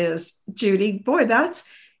point that is, Judy. Boy, that's,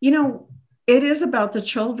 it is about the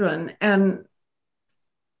children, and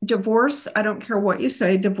divorce, I don't care what you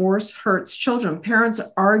say, divorce hurts children. Parents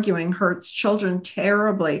arguing hurts children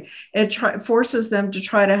terribly. It forces them to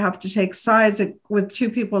try to have to take sides with two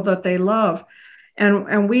people that they love.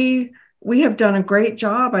 And we have done a great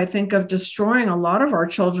job, I think, of destroying a lot of our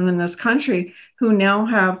children in this country who now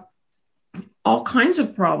have all kinds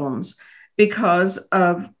of problems because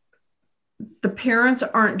of the parents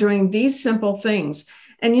aren't doing these simple things.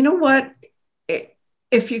 And you know what?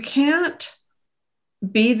 If you can't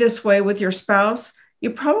be this way with your spouse, you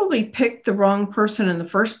probably picked the wrong person in the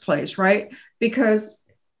first place, right? Because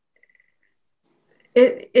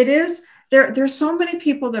it is, there's so many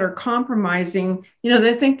people that are compromising.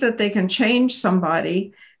 They think that they can change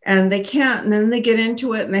somebody and they can't. And then they get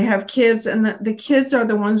into it and they have kids, and the kids are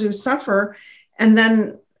the ones who suffer. And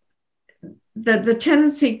then the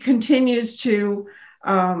tendency continues to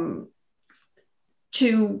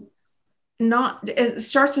not, it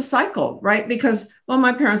starts a cycle, right? Because, well,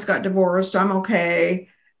 my parents got divorced, I'm okay,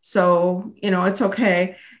 so it's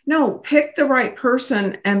okay. No, pick the right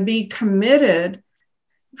person and be committed,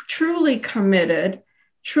 truly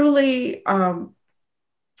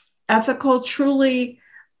ethical, truly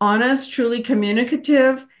honest, truly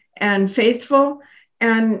communicative and faithful.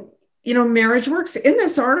 And marriage works. In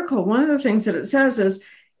this article, one of the things that it says is,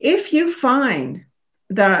 if you find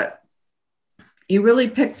that you really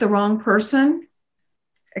picked the wrong person,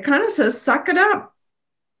 it kind of says, suck it up.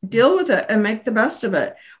 deal with it and make the best of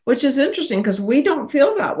it, which is interesting because we don't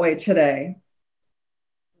feel that way today.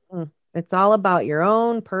 It's all about your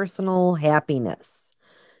own personal happiness,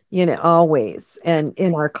 always. And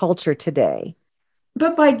in our culture today.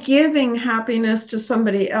 But by giving happiness to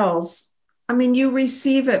somebody else, I mean, you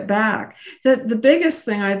receive it back. The biggest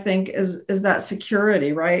thing I think is that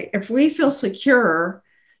security, right? If we feel secure,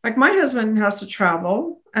 like my husband has to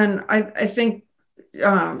travel, and I think,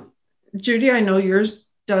 Judy, I know yours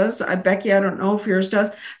does. Becky, I don't know if yours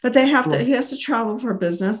does, but he has to travel for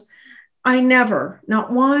business. I never,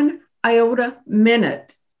 not one iota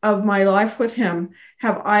minute of my life with him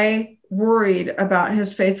have I worried about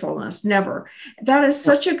his faithfulness. Never. That is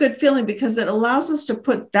such a good feeling because it allows us to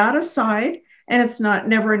put that aside and it's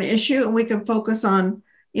never an issue and we can focus on,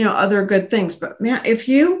 other good things. But man, if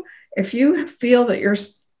you feel that your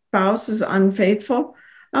spouse is unfaithful,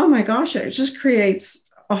 oh my gosh, it just creates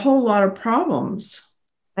a whole lot of problems.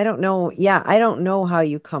 I don't know. Yeah. I don't know how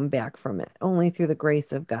you come back from it, only through the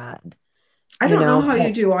grace of God. I don't know how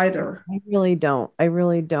you do either. I really don't.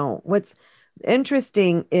 What's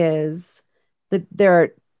interesting is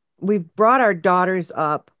that we've brought our daughters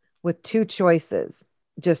up with two choices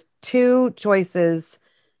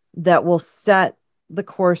that will set the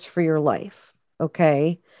course for your life.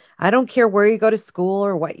 Okay. I don't care where you go to school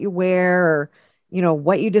or what you wear or,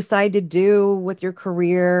 what you decide to do with your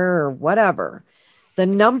career or whatever. The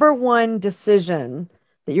number one decision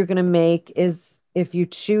that you're going to make is if you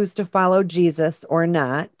choose to follow Jesus or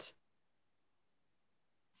not.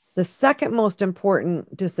 The second most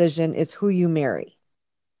important decision is who you marry,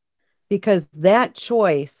 because that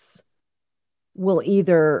choice will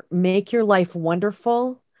either make your life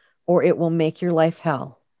wonderful or it will make your life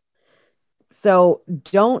hell. So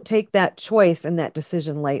don't take that choice and that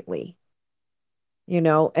decision lightly,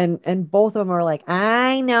 and both of them are like,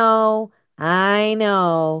 I know,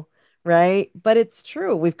 right? But it's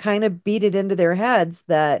true. We've kind of beat it into their heads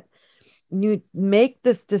that you make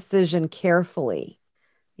this decision carefully,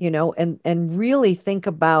 and really think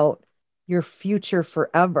about your future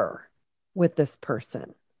forever with this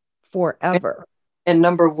person forever. And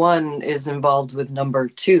number one is involved with number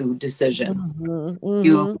two decision. Mm-hmm,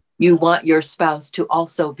 mm-hmm. You want your spouse to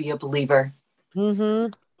also be a believer.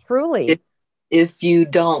 Mm-hmm. Truly. If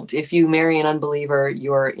you marry an unbeliever,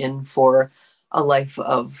 you're in for a life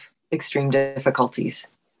of extreme difficulties.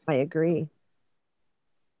 I agree.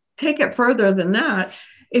 Take it further than that.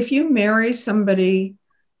 If you marry somebody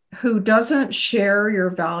who doesn't share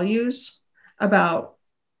your values about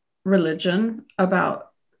religion,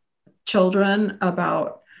 about children,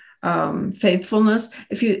 about faithfulness,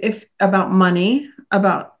 if about money,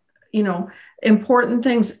 about important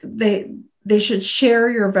things, they should share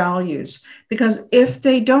your values, because if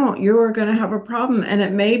they don't, you are going to have a problem. And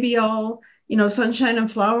it may be all sunshine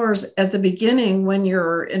and flowers at the beginning when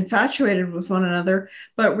you're infatuated with one another,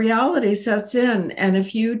 but reality sets in. And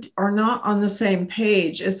if you are not on the same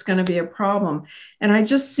page, it's going to be a problem. And I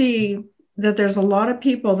just see that there's a lot of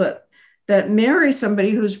people that marry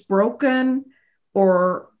somebody who's broken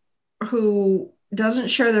or who doesn't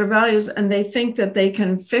share their values, and they think that they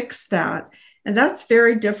can fix that. And that's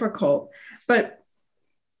very difficult. But,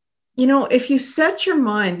 if you set your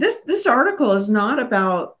mind, this article is not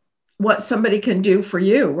about what somebody can do for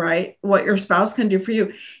you, right? What your spouse can do for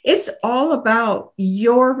you. It's all about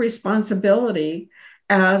your responsibility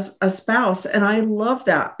as a spouse. And I love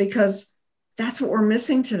that, because that's what we're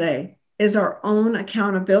missing today, is our own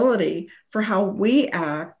accountability for how we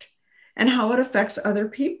act and how it affects other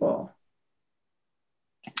people.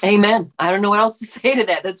 Amen. I don't know what else to say to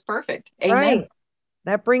that. That's perfect. Amen. Right.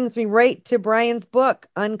 That brings me right to Brian's book,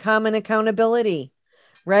 Uncommon Accountability.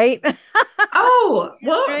 Right? Oh,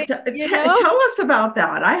 well, right. Tell us about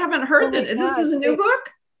that. I haven't heard that. This is a new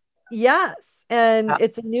book? Yes. And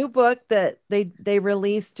it's a new book that they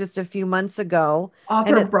released just a few months ago.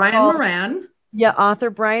 Author Brian Moran. Yeah,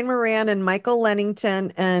 author Brian Moran and Michael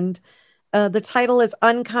Lennington. And the title is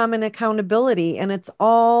Uncommon Accountability. And it's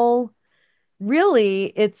all really,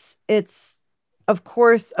 it's of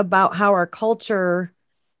course about how our culture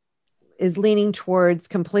is leaning towards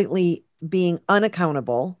completely being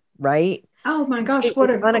unaccountable, right? Oh my gosh,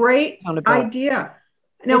 what a great idea.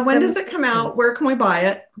 Now, when does it come out? Where can we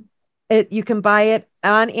buy it? You can buy it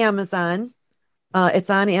on Amazon.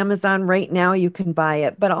 It's on Amazon right now. You can buy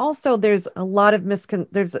it. But also there's a lot of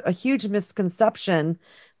there's a huge misconception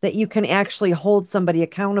that you can actually hold somebody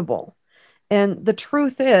accountable. And the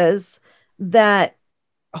truth is that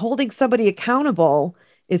holding somebody accountable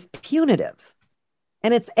is punitive,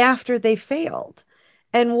 and it's after they failed.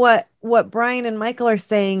 And what Brian and Michael are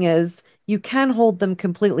saying is you can hold them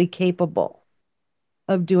completely capable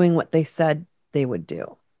of doing what they said they would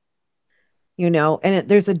do. And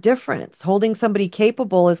there's a difference. Holding somebody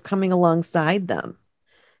capable is coming alongside them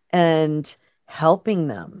and helping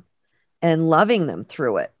them and loving them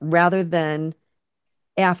through it, rather than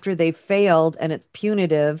after they've failed and it's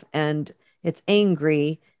punitive and it's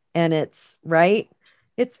angry and it's right.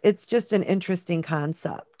 It's just an interesting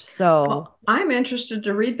concept. So well, I'm interested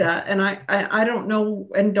to read that, and I don't know,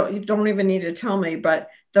 and you don't even need to tell me,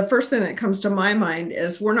 but the first thing that comes to my mind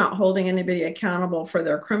is we're not holding anybody accountable for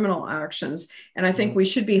their criminal actions, and I think we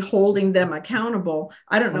should be holding them accountable.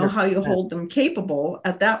 I don't know how you hold them capable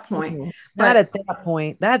at that point. Not at that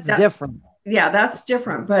point. That's different. Yeah, that's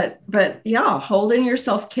different. But yeah, holding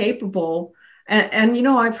yourself capable, and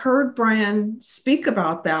I've heard Brian speak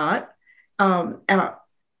about that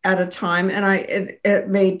at a time, and it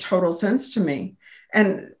made total sense to me.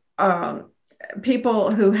 And people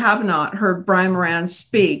who have not heard Brian Moran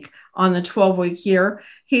speak on the 12-week year,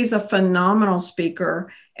 he's a phenomenal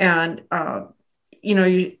speaker. And,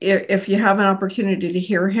 if you have an opportunity to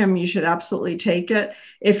hear him, you should absolutely take it.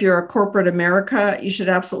 If you're a corporate America, you should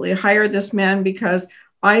absolutely hire this man, because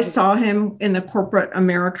I saw him in the corporate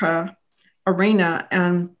America arena,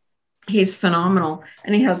 and he's phenomenal.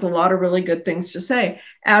 And he has a lot of really good things to say,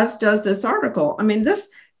 as does this article. I mean,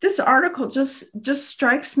 this article just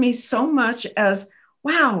strikes me so much as,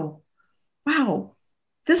 wow,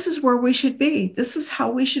 this is where we should be. This is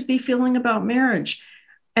how we should be feeling about marriage.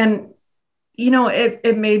 And,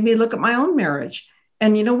 it made me look at my own marriage.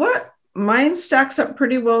 And you know what? Mine stacks up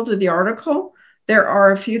pretty well to the article. There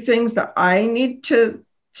are a few things that I need to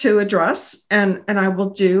address, and I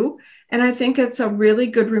will do. And I think it's a really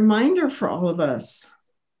good reminder for all of us.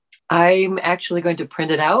 I'm actually going to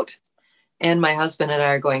print it out, and my husband and I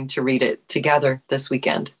are going to read it together this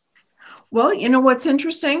weekend. Well, you know what's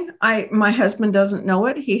interesting? My husband doesn't know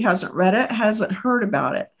it. He hasn't read it, hasn't heard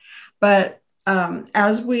about it. But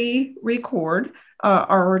as we record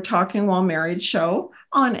our Talking While Married show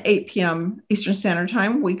on 8 p.m. Eastern Standard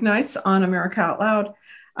Time, weeknights on America Out Loud,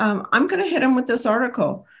 I'm going to hit him with this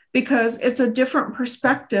article, because it's a different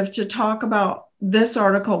perspective to talk about this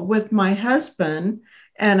article with my husband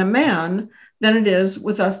and a man than it is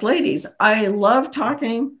with us ladies. I love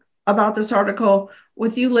talking about this article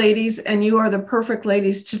with you ladies, and you are the perfect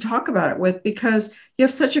ladies to talk about it with, because you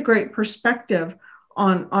have such a great perspective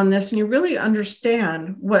on this, and you really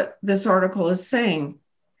understand what this article is saying.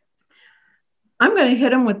 I'm going to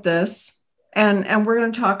hit him with this, and we're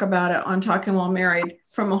going to talk about it on Talking While Married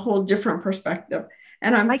from a whole different perspective.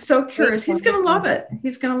 And I'm so curious. He's going to love it.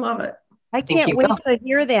 He's going to love it. I can't wait to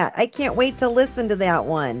hear that. I can't wait to listen to that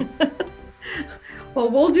one. Well,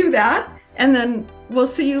 we'll do that. And then we'll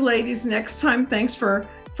see you ladies next time. Thanks for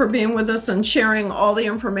being with us and sharing all the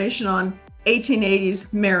information on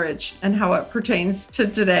 1880s marriage and how it pertains to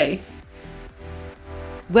today.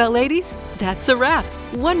 Well, ladies, that's a wrap.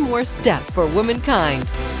 One more step for womankind.